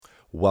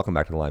Welcome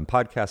back to the Line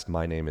Podcast.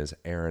 My name is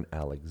Aaron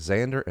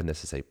Alexander, and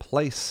this is a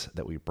place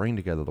that we bring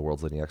together the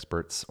world's leading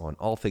experts on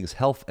all things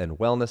health and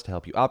wellness to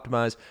help you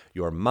optimize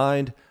your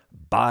mind,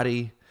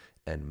 body,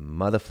 and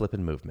mother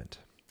flipping movement.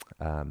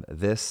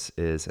 This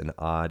is an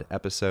odd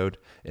episode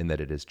in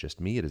that it is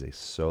just me. It is a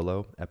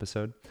solo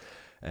episode,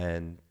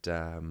 and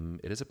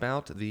it is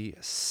about the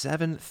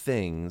 7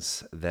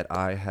 things that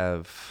I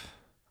have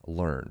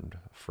learned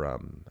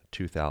from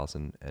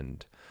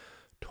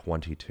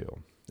 2022.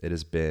 It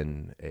has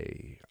been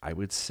I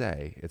would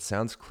say, it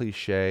sounds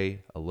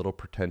cliche, a little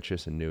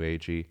pretentious and new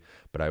agey,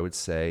 but I would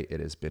say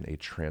it has been a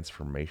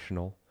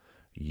transformational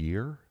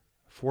year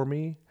for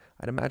me.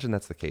 I'd imagine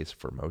that's the case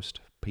for most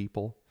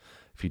people.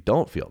 If you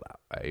don't feel that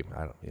way,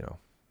 I don't know,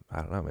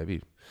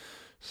 maybe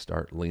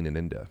start leaning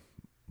into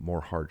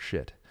more hard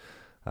shit.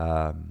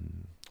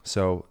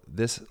 So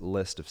this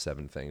list of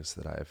 7 things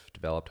that I've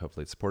developed,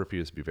 hopefully it's supportive for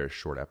you. This will be a very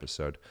short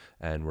episode,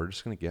 and we're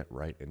just going to get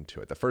right into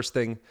it. The first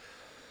thing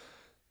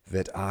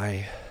that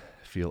I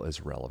feel is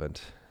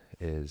relevant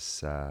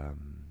is,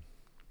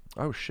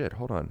 oh shit,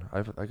 hold on.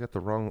 I got the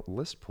wrong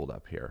list pulled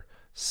up here.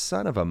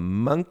 Son of a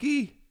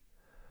monkey.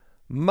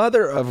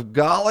 Mother of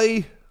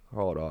golly.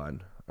 Hold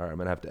on. All right, I'm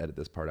going to have to edit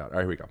this part out. All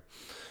right, here we go.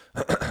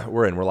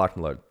 We're locked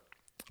and loaded.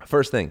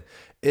 First thing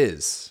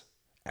is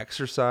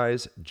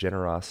exercise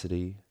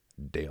generosity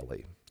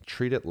daily.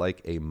 Treat it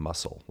like a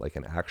muscle, like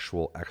an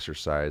actual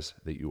exercise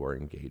that you are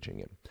engaging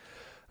in.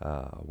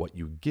 What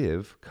you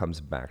give comes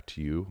back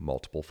to you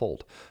multiple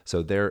fold.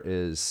 So there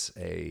is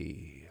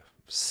a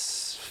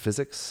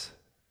physics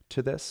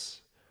to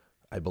this.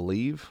 I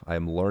believe I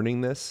am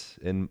learning this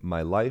in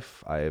my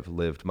life. I have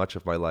lived much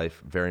of my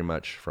life very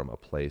much from a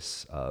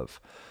place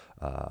of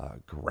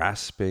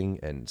grasping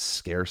and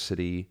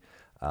scarcity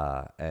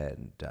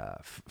and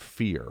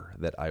fear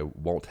that I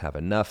won't have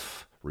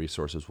enough,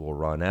 resources will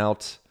run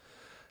out.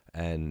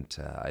 And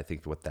I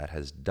think what that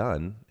has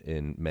done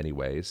in many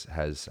ways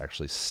has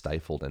actually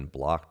stifled and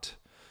blocked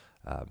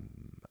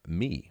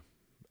me.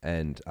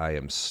 And I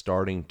am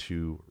starting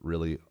to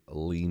really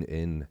lean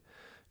in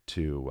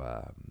to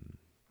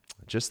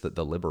just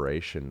the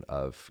liberation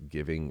of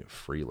giving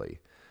freely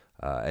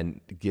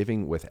and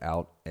giving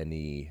without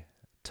any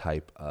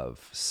type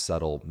of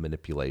subtle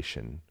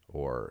manipulation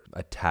or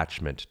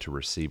attachment to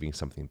receiving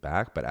something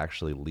back, but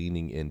actually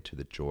leaning into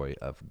the joy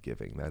of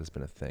giving. That has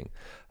been a thing.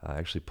 I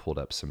actually pulled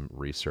up some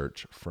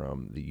research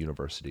from the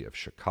University of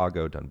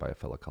Chicago done by a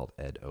fellow called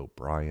Ed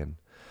O'Brien.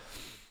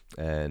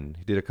 And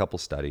he did a couple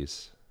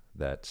studies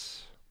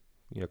that's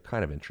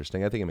kind of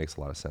interesting. I think it makes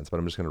a lot of sense, but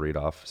I'm just going to read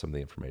off some of the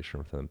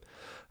information from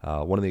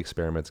them. One of the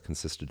experiments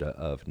consisted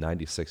of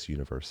 96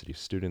 university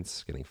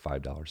students getting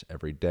 $5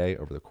 every day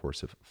over the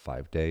course of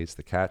 5 days.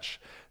 The catch,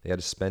 they had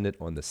to spend it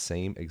on the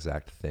same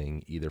exact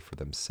thing, either for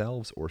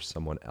themselves or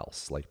someone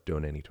else, like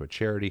donating to a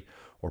charity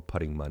or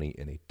putting money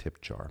in a tip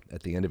jar.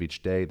 At the end of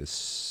each day, the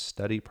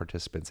study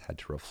participants had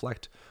to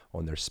reflect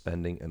on their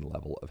spending and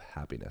level of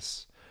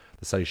happiness.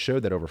 The study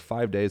showed that over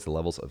 5 days, the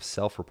levels of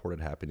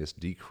self-reported happiness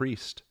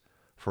decreased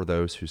for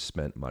those who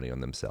spent money on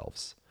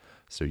themselves.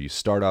 So you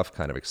start off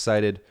kind of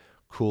excited,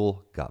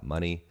 cool, got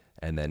money,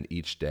 and then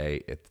each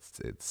day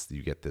it's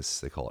you get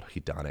this, they call it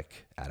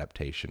hedonic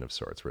adaptation of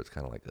sorts, where it's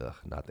kind of like,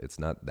 it's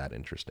not that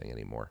interesting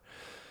anymore.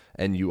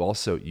 And you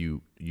also,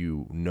 you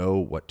know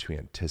what to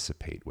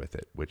anticipate with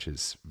it, which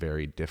is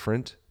very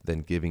different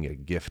than giving a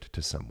gift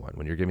to someone.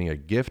 When you're giving a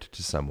gift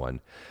to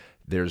someone,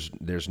 there's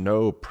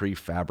no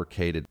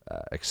prefabricated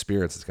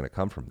experience that's going to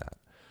come from that.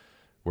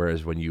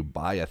 Whereas when you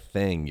buy a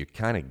thing, you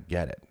kind of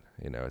get it,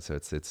 so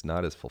it's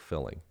not as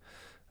fulfilling.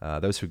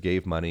 Those who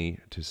gave money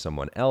to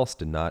someone else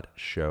did not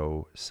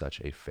show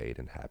such a fade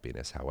in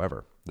happiness.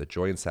 However, the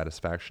joy and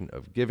satisfaction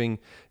of giving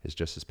is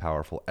just as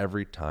powerful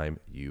every time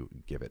you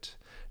give it.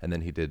 And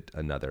then he did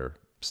another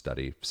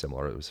study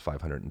similar. It was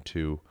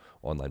 502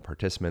 online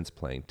participants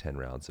playing 10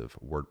 rounds of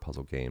word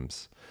puzzle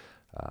games.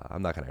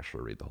 I'm not going to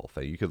actually read the whole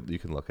thing. You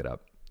can look it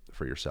up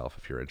for yourself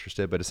if you're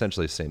interested, but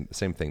essentially same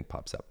thing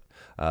pops up.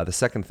 The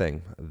second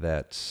thing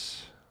that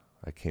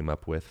I came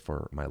up with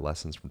for my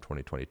lessons from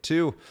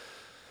 2022,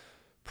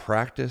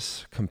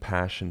 practice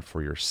compassion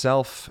for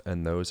yourself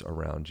and those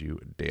around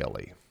you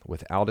daily.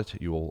 Without it,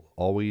 you will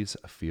always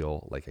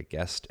feel like a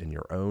guest in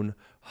your own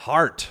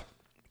heart.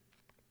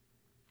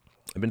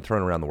 I've been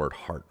throwing around the word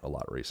heart a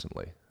lot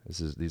recently.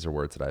 These are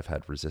words that I've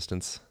had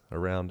resistance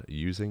around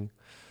using.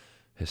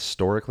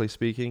 Historically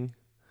speaking,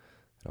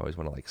 I always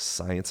want to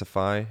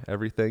science-ify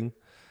everything.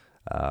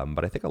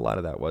 But I think a lot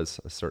of that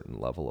was a certain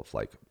level of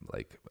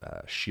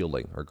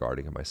shielding or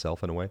guarding of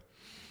myself in a way.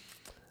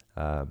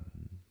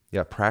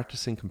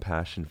 Practicing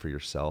compassion for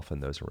yourself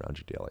and those around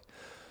you daily.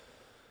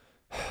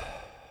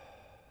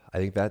 I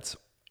think that's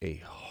a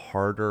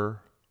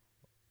harder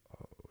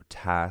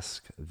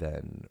task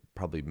than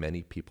probably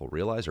many people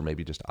realize, or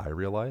maybe just I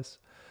realize.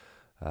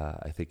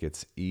 I think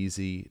it's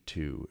easy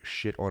to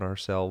shit on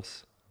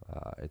ourselves.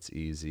 It's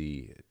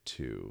easy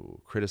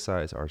to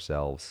criticize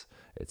ourselves.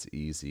 It's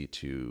easy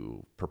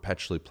to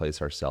perpetually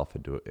place ourselves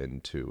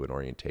into an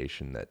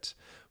orientation that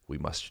we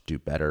must do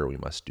better, we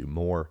must do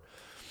more.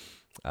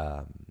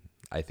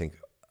 I think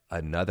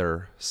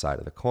another side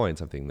of the coin,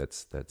 something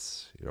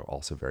that's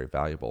also very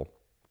valuable,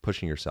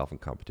 pushing yourself in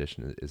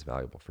competition is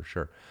valuable for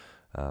sure.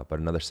 But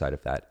another side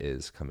of that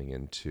is coming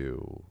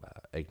into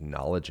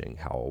acknowledging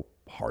how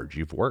hard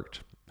you've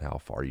worked, how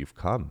far you've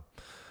come,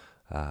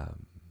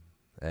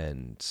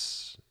 and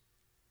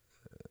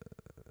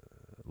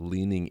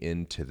leaning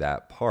into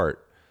that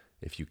part.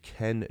 If you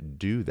can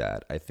do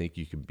that, I think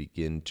you can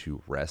begin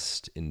to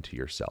rest into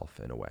yourself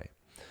in a way.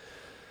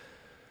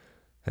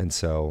 And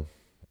so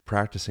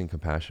practicing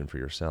compassion for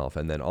yourself,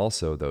 and then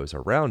also those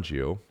around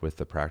you, with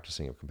the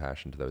practicing of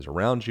compassion to those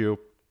around you,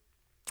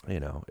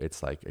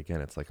 it's like,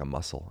 again, it's like a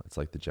muscle. It's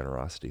like the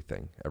generosity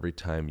thing. Every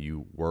time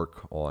you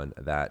work on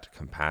that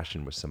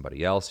compassion with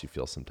somebody else, you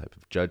feel some type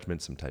of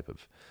judgment, some type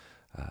of,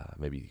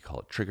 maybe you call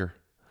it trigger,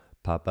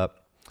 pop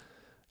up.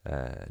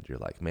 And you're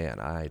like, man,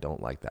 I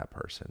don't like that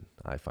person.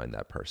 I find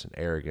that person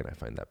arrogant. I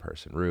find that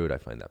person rude. I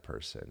find that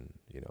person,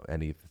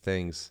 any of the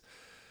things.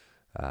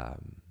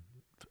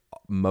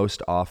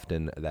 Most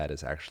often that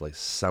is actually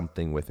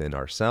something within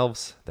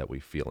ourselves that we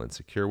feel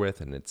insecure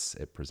with, and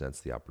it presents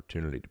the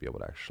opportunity to be able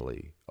to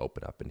actually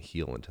open up and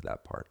heal into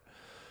that part.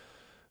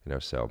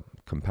 So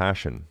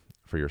compassion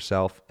for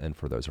yourself and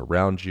for those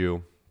around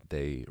you,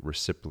 they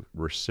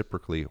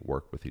reciprocally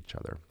work with each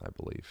other, I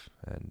believe.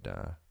 And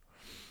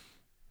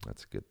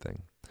that's a good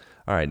thing.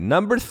 All right,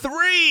 number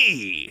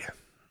 3,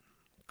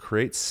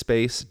 create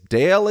space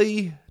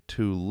daily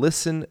to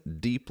listen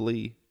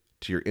deeply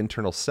to your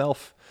internal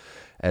self,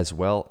 as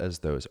well as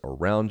those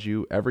around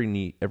you.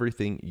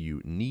 Everything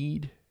you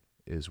need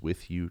is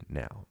with you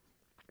now.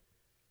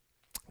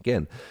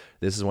 Again,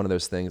 this is one of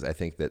those things I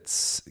think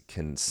that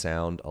can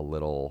sound a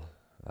little,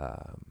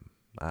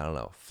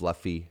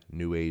 fluffy,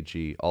 new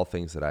agey, all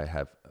things that I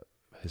have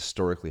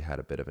historically had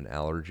a bit of an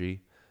allergy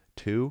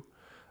to.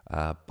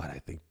 But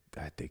I think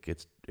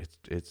it's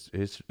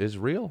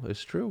real.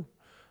 It's true.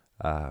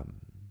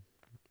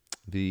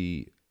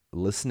 The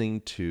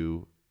listening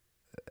to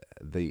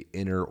the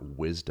inner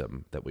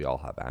wisdom that we all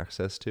have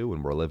access to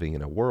when we're living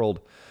in a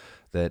world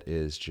that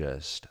is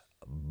just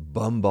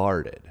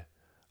bombarded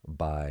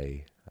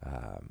by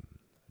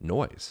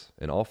noise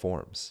in all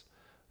forms.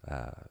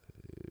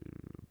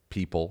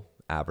 People,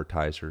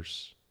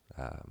 advertisers,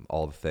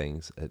 all the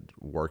things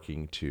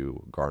working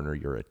to garner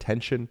your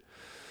attention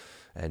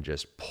and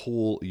just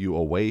pull you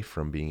away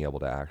from being able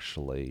to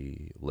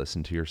actually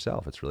listen to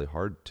yourself. It's really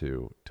hard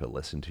to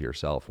listen to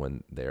yourself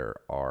when there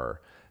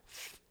are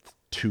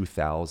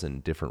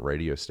 2,000 different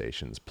radio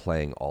stations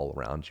playing all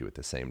around you at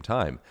the same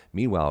time.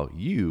 Meanwhile,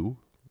 you,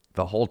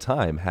 the whole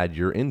time, had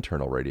your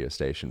internal radio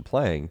station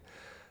playing.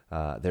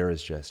 There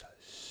is just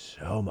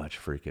so much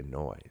freaking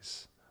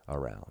noise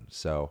around.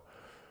 So,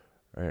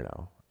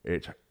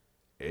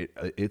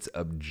 it's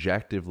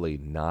objectively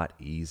not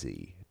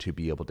easy to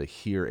be able to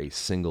hear a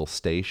single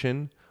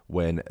station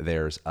when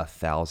there's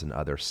 1,000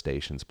 other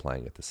stations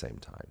playing at the same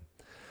time.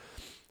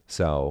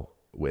 So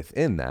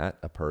within that,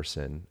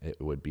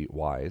 it would be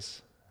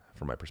wise,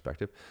 from my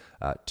perspective,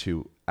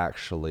 to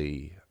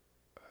actually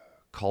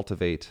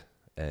cultivate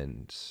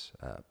and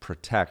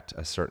protect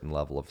a certain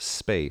level of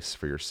space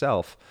for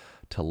yourself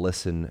to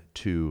listen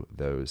to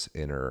those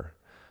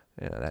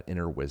that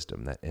inner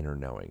wisdom, that inner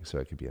knowing. So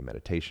it could be a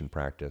meditation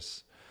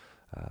practice.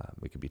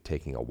 We could be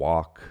taking a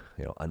walk,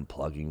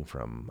 unplugging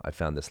from, I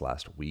found this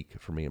last week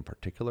for me in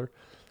particular,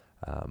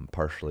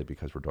 partially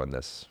because we're doing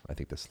this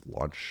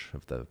launch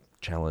of the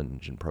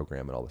challenge and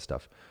program and all this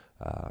stuff,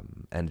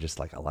 and just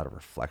like a lot of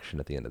reflection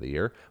at the end of the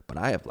year. But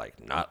I have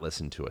not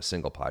listened to a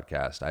single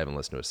podcast. I haven't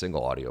listened to a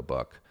single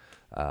audiobook.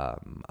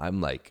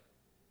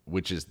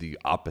 Which is the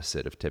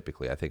opposite of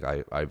typically. I think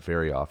I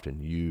very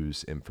often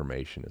use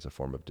information as a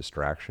form of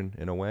distraction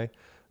in a way.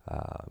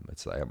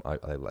 It's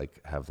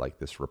like I have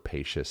this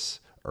rapacious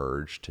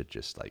urge to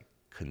just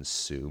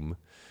consume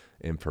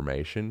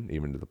information,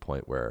 even to the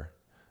point where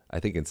I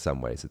think in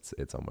some ways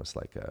it's almost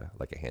like a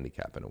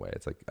handicap in a way.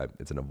 It's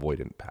it's an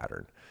avoidant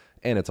pattern,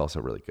 and it's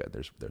also really good.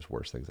 There's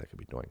worse things I could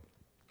be doing.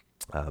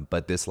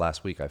 But this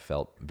last week I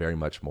felt very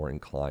much more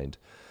inclined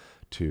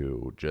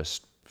to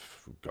just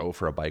go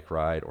for a bike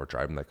ride or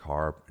drive in the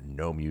car,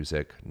 no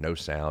music, no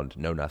sound,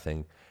 no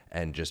nothing,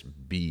 and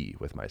just be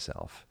with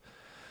myself.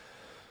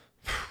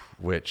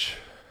 Which,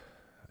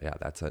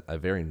 that's a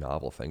very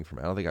novel thing for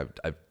me. I don't think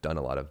I've done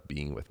a lot of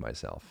being with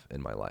myself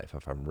in my life,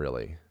 if I'm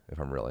really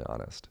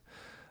honest.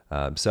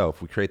 So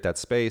if we create that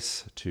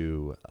space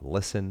to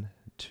listen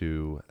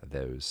to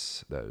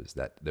those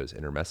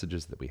inner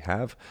messages that we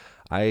have,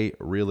 I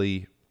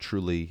really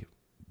truly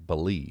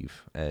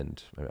believe,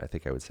 and I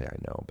think I would say I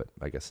know, but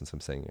I guess since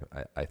I'm saying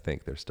I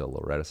think, there's still a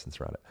little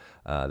reticence around it,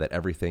 that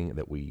everything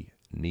that we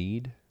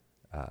need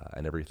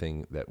and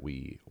everything that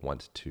we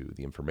want to,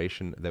 the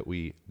information that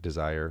we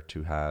desire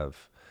to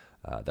have,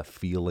 the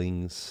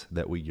feelings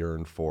that we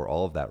yearn for,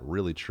 all of that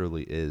really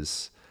truly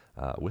is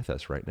with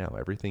us right now.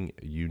 Everything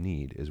you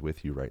need is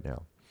with you right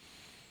now.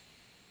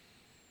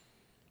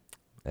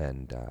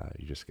 And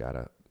you just got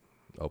to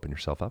open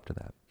yourself up to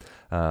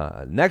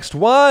that. Next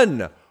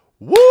one.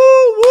 Woo,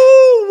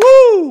 woo,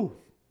 woo.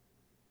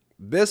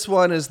 This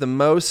one is the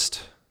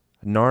most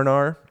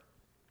narnar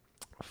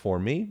for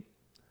me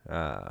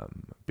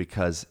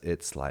because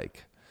it's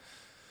like,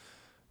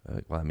 I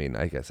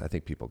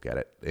think people get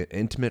it.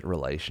 Intimate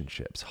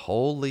relationships.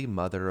 Holy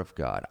mother of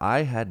God.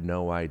 I had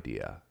no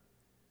idea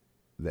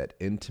that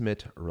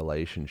intimate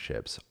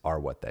relationships are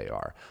what they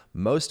are.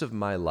 Most of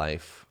my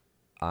life,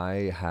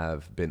 I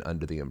have been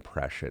under the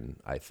impression,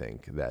 I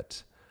think,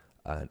 that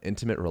an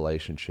intimate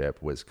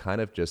relationship was kind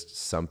of just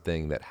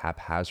something that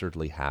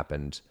haphazardly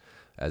happened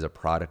as a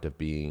product of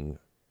being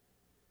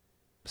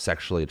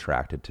sexually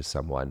attracted to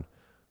someone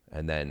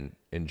and then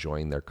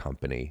enjoying their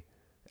company.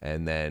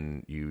 And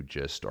then you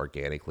just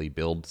organically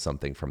build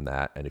something from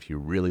that. And if you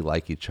really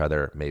like each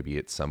other, maybe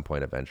at some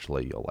point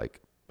eventually you'll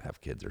like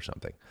have kids or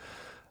something.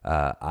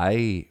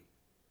 I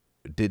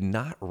did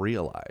not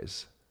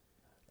realize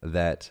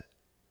that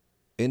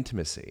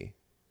intimacy,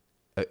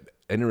 I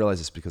didn't realize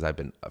this because I've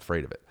been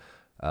afraid of it.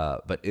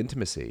 But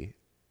intimacy,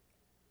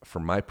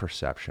 from my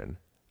perception,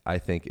 I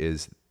think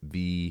is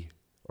the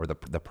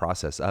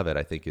process of it,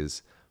 I think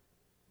is,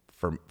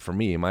 for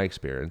me, in my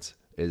experience,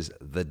 is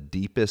the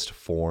deepest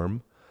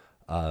form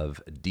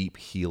of deep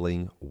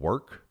healing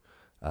work,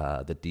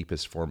 the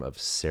deepest form of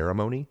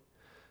ceremony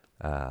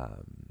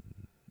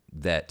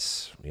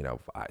that,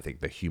 I think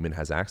the human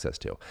has access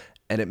to.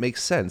 And it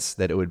makes sense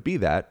that it would be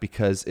that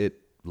because it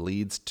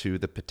leads to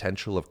the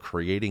potential of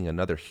creating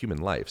another human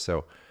life.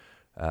 So,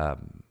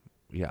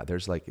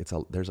 there's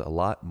a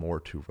lot more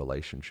to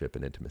relationship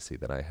and intimacy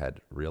than I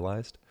had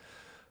realized.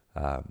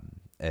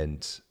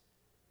 And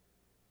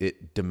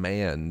it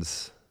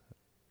demands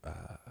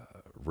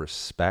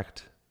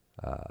respect.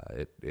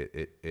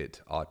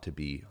 It ought to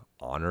be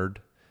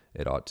honored.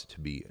 It ought to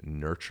be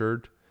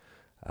nurtured.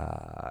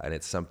 And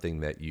it's something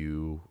that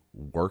you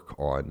work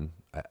on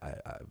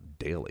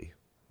daily,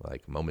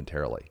 like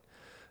momentarily.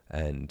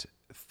 And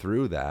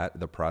through that,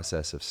 the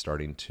process of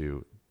starting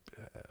to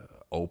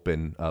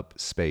open up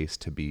space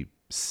to be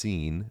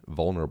seen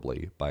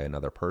vulnerably by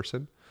another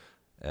person,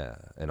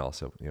 and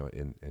also,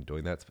 in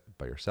doing that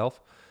by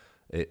yourself,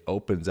 it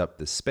opens up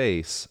the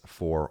space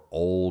for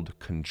old,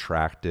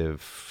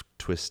 contractive,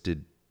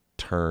 twisted,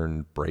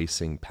 turned,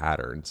 bracing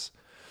patterns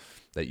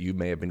that you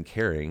may have been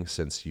carrying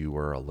since you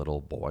were a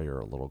little boy or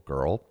a little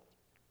girl.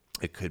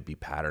 It could be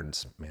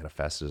patterns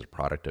manifested as a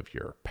product of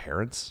your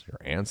parents, your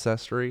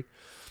ancestry.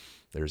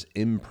 There's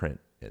imprint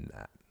in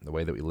that, the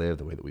way that we live,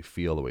 the way that we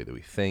feel, the way that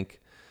we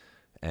think.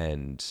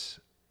 And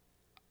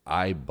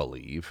I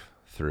believe,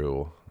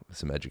 through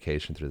some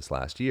education through this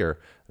last year,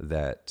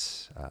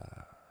 that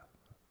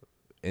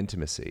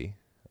intimacy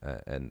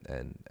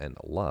and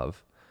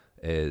love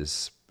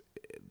is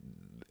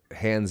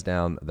hands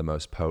down the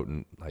most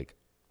potent, like,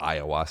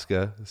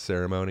 ayahuasca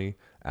ceremony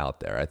out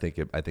there. I think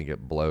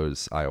it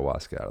blows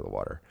ayahuasca out of the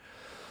water.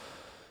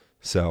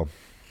 So,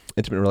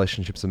 intimate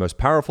relationships are the most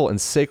powerful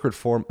and sacred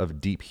form of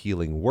deep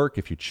healing work.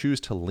 If you choose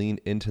to lean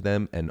into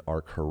them and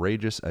are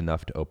courageous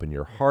enough to open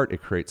your heart,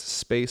 it creates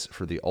space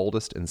for the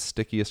oldest and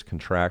stickiest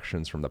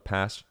contractions from the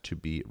past to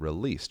be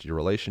released. Your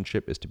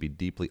relationship is to be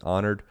deeply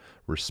honored,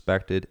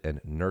 respected,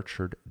 and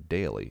nurtured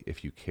daily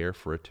if you care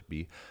for it to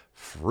be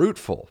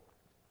fruitful.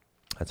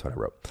 That's what I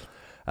wrote.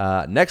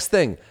 Next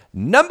thing,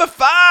 number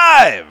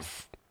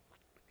 5.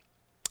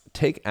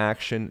 Take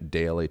action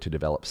daily to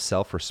develop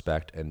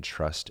self-respect and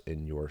trust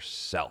in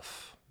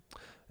yourself.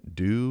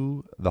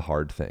 Do the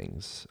hard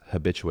things.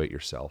 Habituate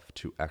yourself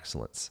to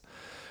excellence.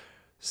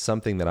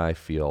 Something that I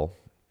feel,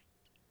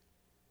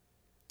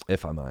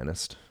 if I'm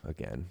honest,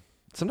 again,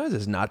 sometimes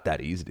it's not that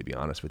easy to be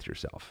honest with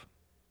yourself.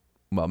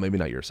 Well, maybe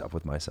not yourself,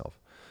 with myself.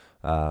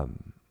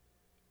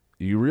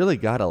 You really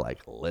got to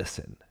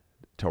listen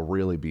to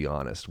really be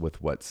honest with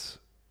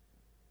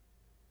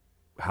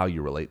how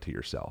you relate to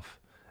yourself.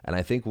 And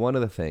I think one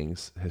of the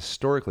things,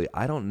 historically,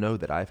 I don't know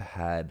that I've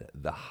had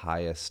the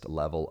highest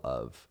level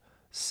of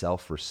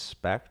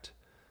self-respect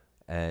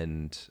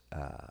and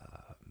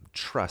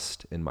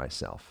trust in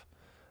myself.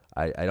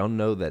 I don't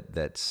know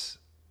that's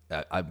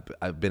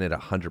I've been at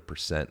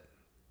 100%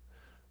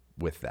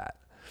 with that.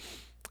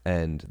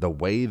 And the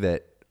way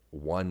that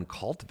one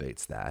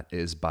cultivates that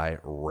is by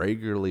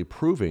regularly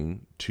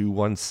proving to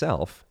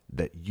oneself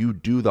that you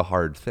do the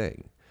hard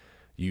thing.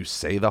 You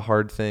say the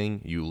hard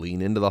thing, you lean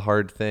into the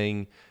hard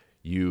thing,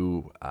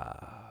 you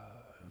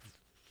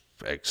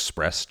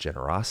express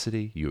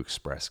generosity, you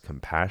express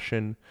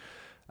compassion,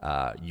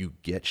 you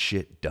get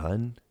shit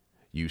done,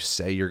 you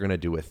say you're going to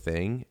do a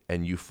thing,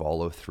 and you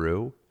follow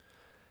through.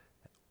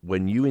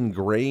 When you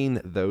ingrain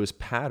those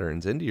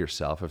patterns into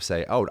yourself of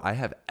say, oh, I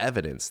have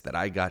evidence that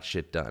I got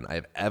shit done, I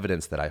have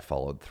evidence that I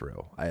followed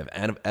through, I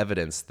have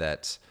evidence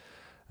that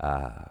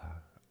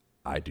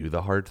I do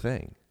the hard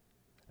thing.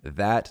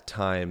 That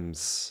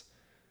times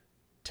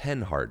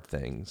 10 hard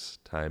things,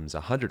 times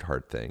 100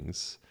 hard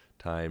things,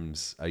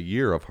 times a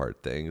year of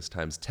hard things,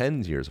 times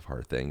 10 years of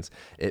hard things,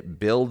 it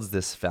builds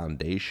this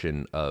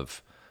foundation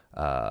of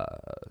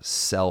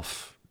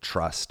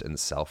self-trust and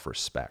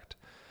self-respect.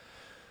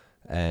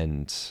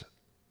 And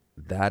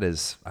that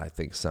is, I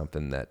think,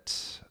 something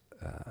that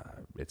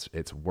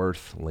it's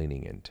worth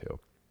leaning into.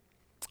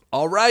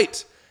 All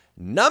right.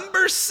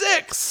 Number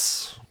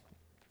 6.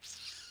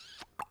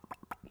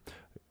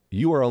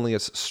 You are only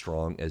as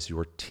strong as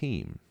your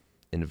team.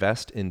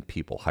 Invest in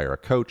people. Hire a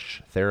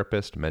coach,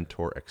 therapist,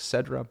 mentor,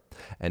 etc.,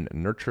 and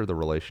nurture the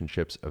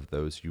relationships of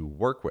those you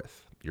work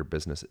with. Your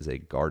business is a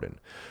garden.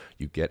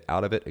 You get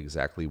out of it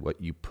exactly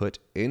what you put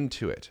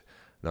into it.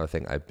 Another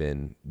thing I've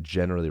been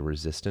generally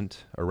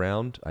resistant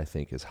around, I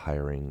think, is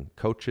hiring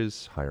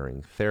coaches,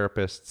 hiring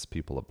therapists,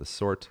 people of the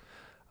sort.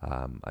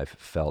 I've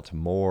felt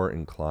more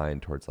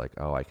inclined towards like,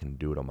 oh, I can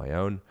do it on my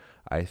own.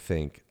 I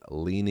think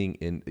leaning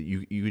in,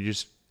 you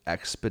just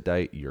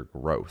expedite your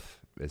growth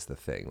is the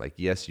thing. Like,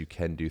 yes, you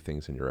can do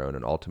things on your own,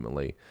 and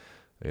ultimately,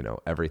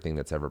 everything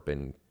that's ever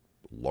been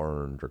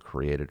learned or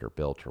created or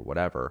built or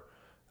whatever,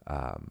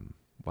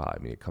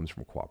 it comes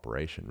from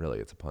cooperation. Really,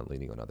 it's upon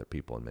leaning on other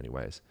people in many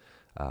ways.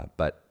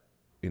 But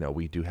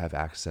we do have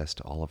access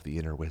to all of the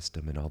inner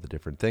wisdom and all the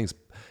different things,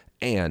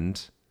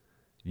 and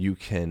you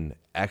can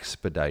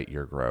expedite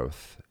your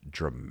growth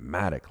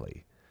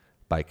dramatically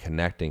by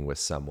connecting with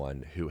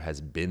someone who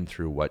has been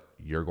through what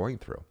you're going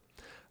through.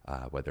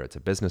 Whether it's a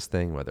business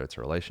thing, whether it's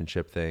a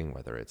relationship thing,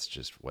 whether it's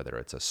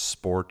a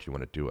sport, you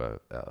want to do a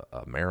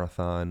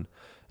marathon,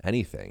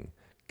 anything,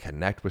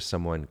 connect with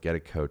someone, get a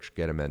coach,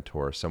 get a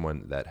mentor,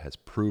 someone that has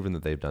proven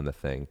that they've done the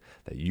thing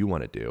that you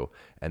want to do,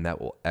 and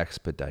that will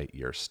expedite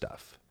your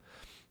stuff.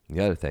 And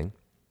the other thing,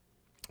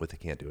 with I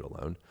can't do it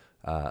alone,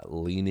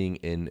 leaning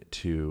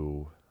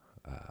into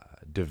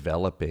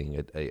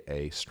developing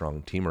a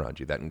strong team around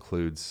you. That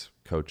includes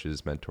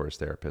coaches, mentors,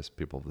 therapists,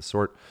 people of the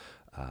sort.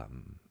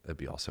 It'd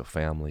be also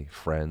family,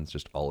 friends,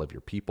 just all of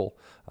your people,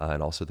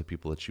 and also the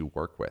people that you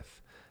work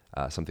with.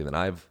 Something that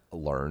I've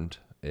learned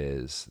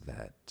is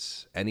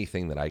that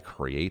anything that I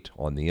create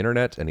on the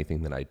internet,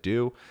 anything that I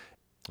do,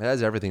 it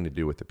has everything to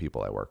do with the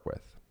people I work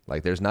with.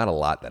 Like, there's not a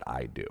lot that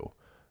I do.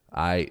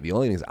 The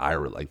only things I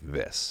really like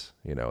this,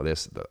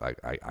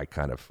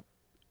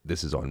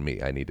 this is on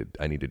me. I need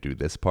to do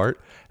this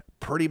part.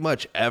 Pretty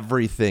much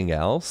everything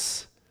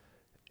else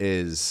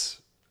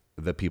is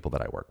the people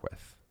that I work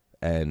with.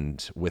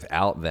 And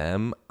without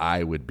them,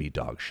 I would be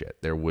dog shit.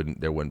 There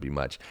wouldn't be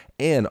much.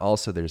 And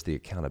also there's the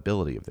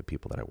accountability of the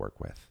people that I work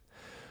with.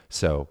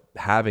 So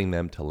having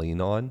them to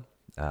lean on,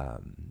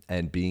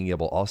 and being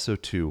able also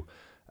to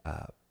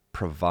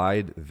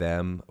provide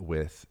them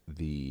with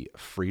the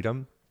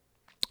freedom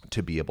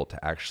to be able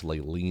to actually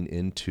lean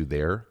into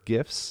their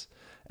gifts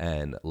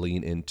and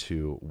lean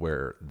into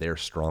where they're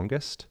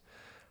strongest.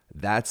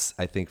 That's,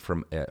 I think,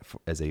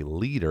 as a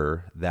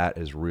leader, that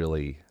is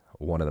really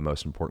one of the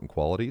most important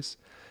qualities,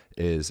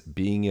 is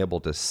being able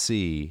to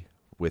see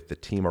with the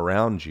team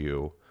around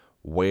you,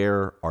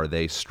 where are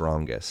they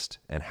strongest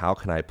and how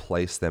can I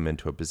place them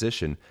into a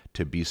position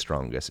to be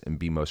strongest and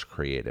be most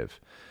creative?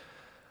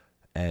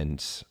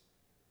 And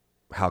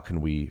how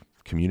can we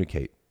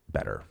communicate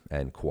better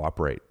and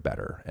cooperate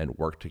better and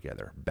work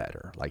together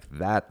better? Like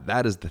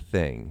that is the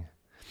thing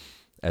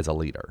as a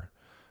leader.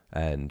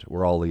 And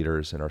we're all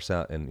leaders in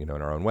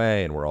our own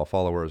way, and we're all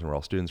followers, and we're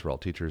all students, we're all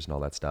teachers, and all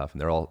that stuff.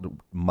 And they're all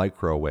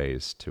micro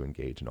ways to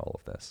engage in all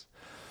of this.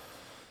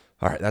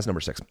 All right, that's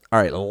number 6. All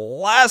right,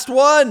 last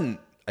one.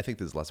 I think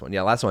this is the last one.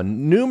 Yeah, last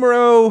one.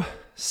 Numero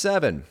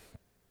 7.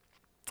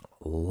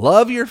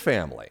 Love your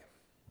family.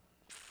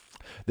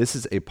 This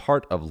is a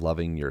part of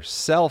loving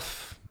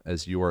yourself,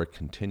 as you are a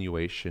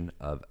continuation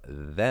of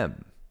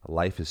them.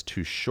 Life is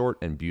too short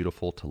and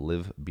beautiful to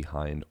live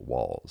behind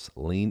walls.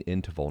 Lean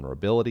into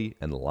vulnerability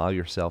and allow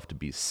yourself to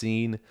be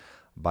seen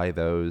by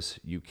those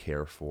you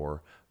care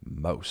for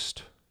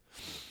most.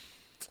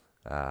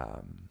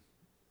 That's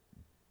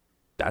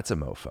a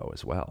mofo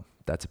as well.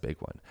 That's a big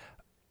one.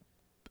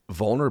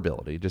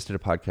 Vulnerability. Just did a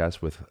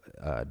podcast with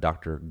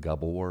Dr.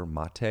 Gabor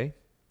Mate.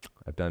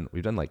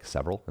 We've done like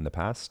several in the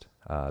past.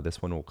 This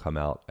one will come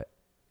out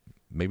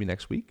maybe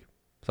next week.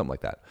 Something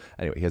like that.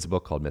 Anyway, he has a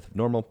book called Myth of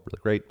Normal.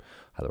 Really great.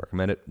 Highly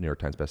recommend it. New York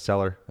Times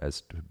bestseller,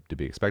 as to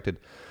be expected.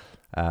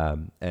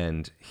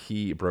 And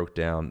he broke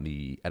down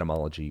the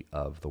etymology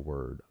of the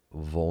word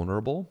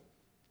vulnerable,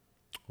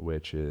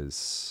 which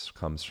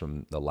comes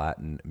from the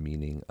Latin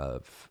meaning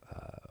of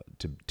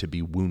to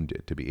be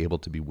wounded, to be able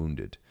to be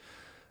wounded.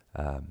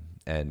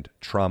 And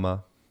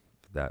trauma,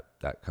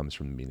 that comes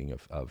from the meaning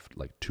of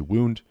like to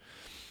wound.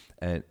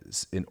 And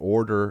in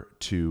order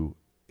to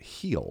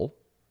heal,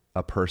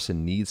 a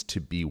person needs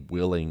to be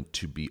willing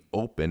to be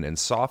open and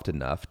soft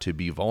enough to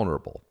be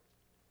vulnerable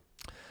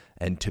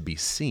and to be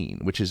seen,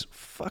 which is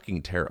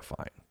fucking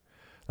terrifying.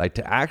 Like,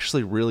 to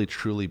actually really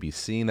truly be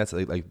seen, that's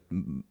like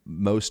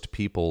most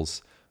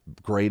people's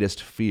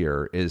greatest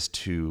fear is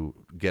to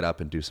get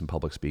up and do some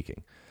public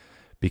speaking,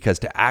 because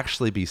to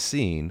actually be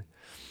seen,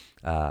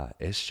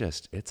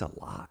 it's a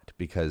lot,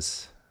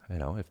 because,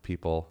 if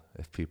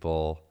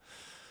people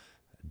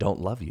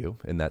don't love you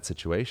in that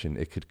situation,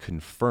 it could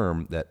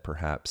confirm that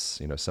perhaps,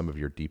 some of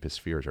your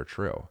deepest fears are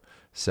true.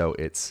 So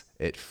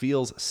it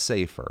feels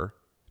safer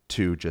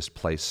to just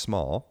play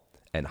small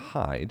and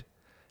hide.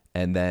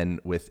 And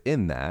then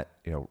within that,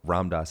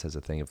 Ram Dass has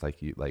a thing of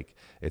like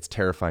it's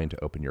terrifying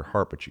to open your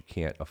heart, but you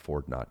can't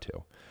afford not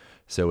to.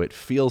 So it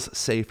feels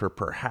safer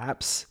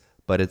perhaps,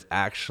 but it's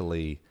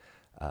actually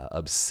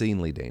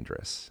obscenely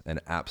dangerous and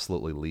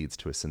absolutely leads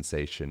to a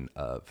sensation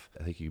of,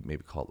 I think you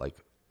maybe call it like,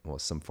 well,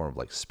 some form of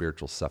like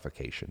spiritual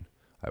suffocation,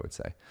 I would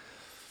say.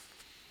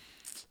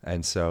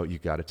 And so you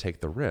got to take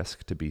the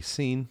risk to be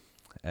seen,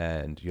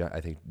 and I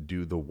think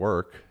do the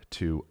work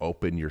to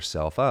open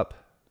yourself up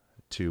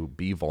to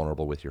be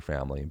vulnerable with your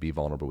family and be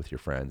vulnerable with your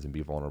friends and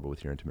be vulnerable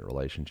with your intimate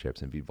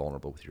relationships and be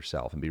vulnerable with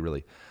yourself and be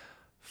really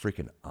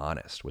freaking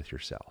honest with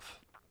yourself.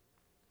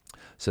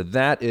 So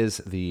that is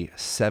the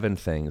 7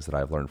 things that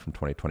I've learned from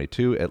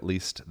 2022, at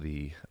least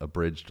the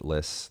abridged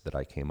list that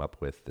I came up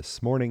with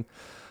this morning.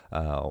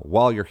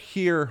 While you're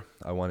here,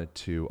 I wanted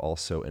to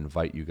also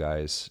invite you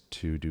guys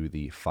to do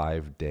the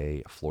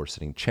 5-day floor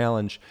sitting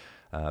challenge.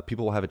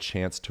 People will have a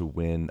chance to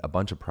win a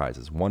bunch of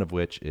prizes, one of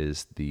which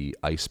is the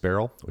ice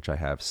barrel, which I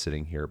have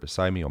sitting here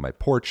beside me on my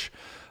porch.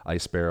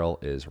 Ice barrel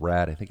is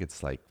rad. I think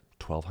it's like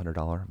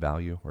 $1,200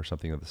 value or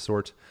something of the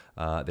sort.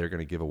 They're going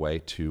to give away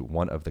to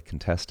one of the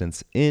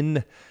contestants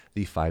in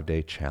the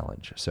 5-day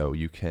challenge. So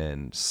you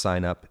can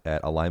sign up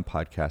at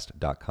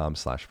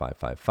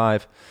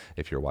alignpodcast.com/555.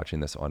 If you're watching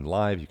this on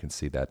live, you can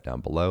see that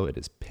down below. It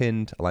is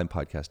pinned,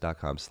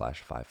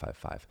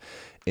 alignpodcast.com/555.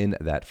 In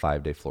that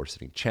 5-day floor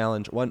sitting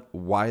challenge.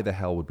 Why the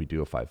hell would we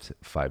do a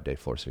 5-day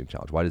floor sitting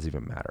challenge? Why does it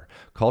even matter?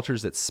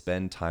 Cultures that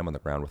spend time on the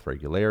ground with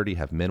regularity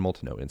have minimal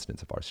to no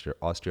incidence of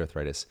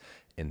osteoarthritis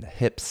in the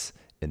hips,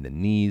 in the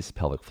knees.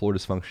 Pelvic floor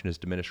dysfunction is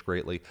diminished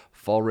greatly.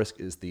 Fall risk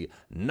is the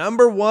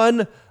number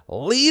one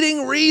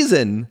leading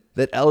reason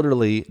that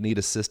elderly need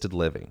assisted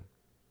living.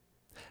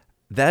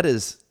 That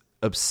is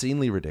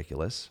obscenely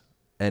ridiculous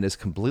and is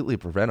completely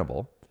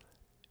preventable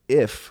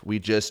if we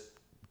just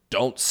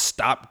don't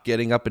stop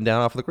getting up and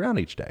down off the ground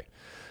each day.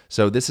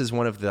 So this is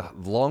one of the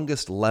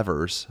longest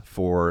levers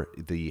for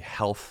the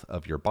health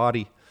of your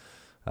body,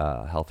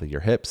 health of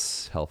your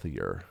hips, health of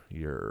your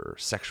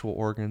sexual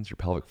organs, your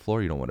pelvic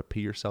floor. You don't want to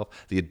pee yourself.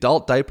 The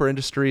adult diaper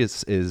industry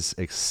is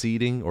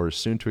exceeding or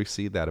soon to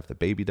exceed that of the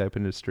baby diaper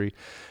industry.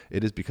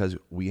 It is because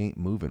we ain't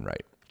moving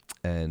right.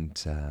 And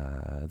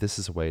this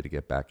is a way to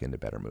get back into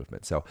better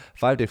movement. So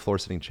 5-day floor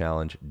sitting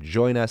challenge.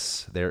 Join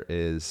us. There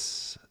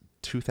is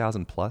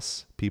 2,000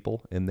 plus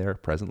people in there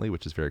presently,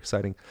 which is very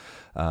exciting.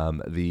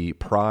 The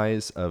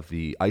prize of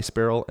the ice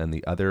barrel and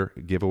the other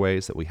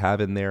giveaways that we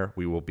have in there,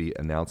 we will be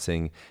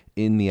announcing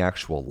in the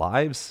actual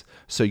lives.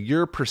 So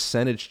your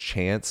percentage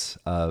chance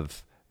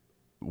of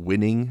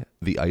winning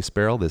the ice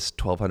barrel, this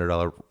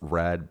 $1,200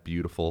 rad,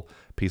 beautiful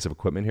piece of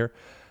equipment here,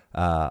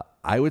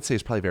 I would say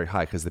is probably very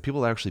high because the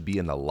people that actually be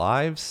in the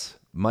lives,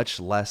 much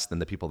less than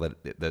the people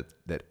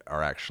that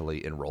are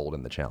actually enrolled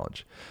in the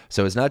challenge.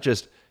 So it's not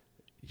just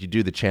you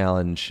do the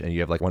challenge and you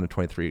have like 1 in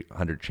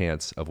 2,300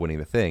 chance of winning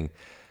the thing.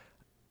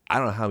 I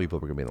don't know how many people are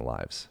going to be in the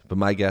lives, but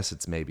my guess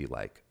it's maybe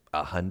like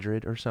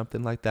 100 or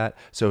something like that.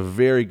 So a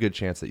very good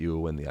chance that you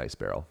will win the ice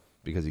barrel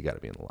because you got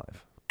to be in the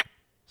live.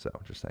 So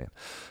just saying.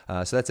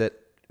 So that's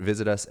it.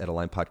 Visit us at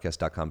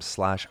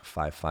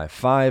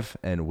alignpodcast.com/555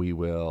 and we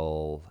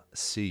will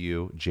see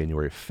you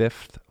January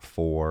 5th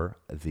for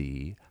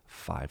the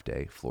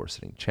 5-day floor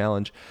sitting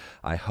challenge.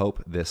 I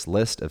hope this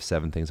list of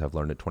 7 things I've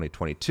learned in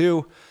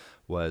 2022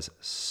 was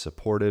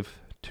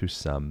supportive to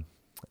some.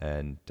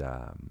 And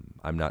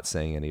I'm not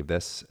saying any of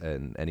this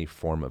in any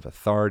form of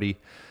authority.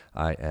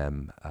 I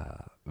am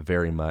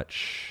very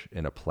much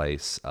in a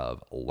place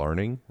of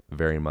learning,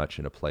 very much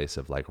in a place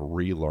of like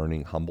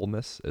relearning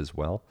humbleness as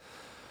well.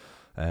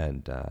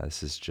 And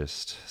this is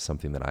just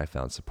something that I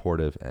found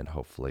supportive, and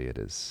hopefully it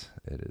is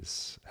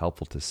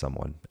helpful to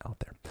someone out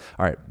there.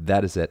 All right,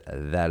 that is it.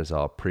 That is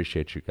all.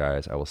 Appreciate you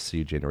guys. I will see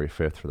you January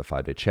 5th for the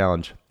 5-day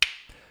challenge.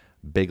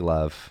 Big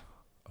love.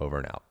 Over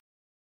and out.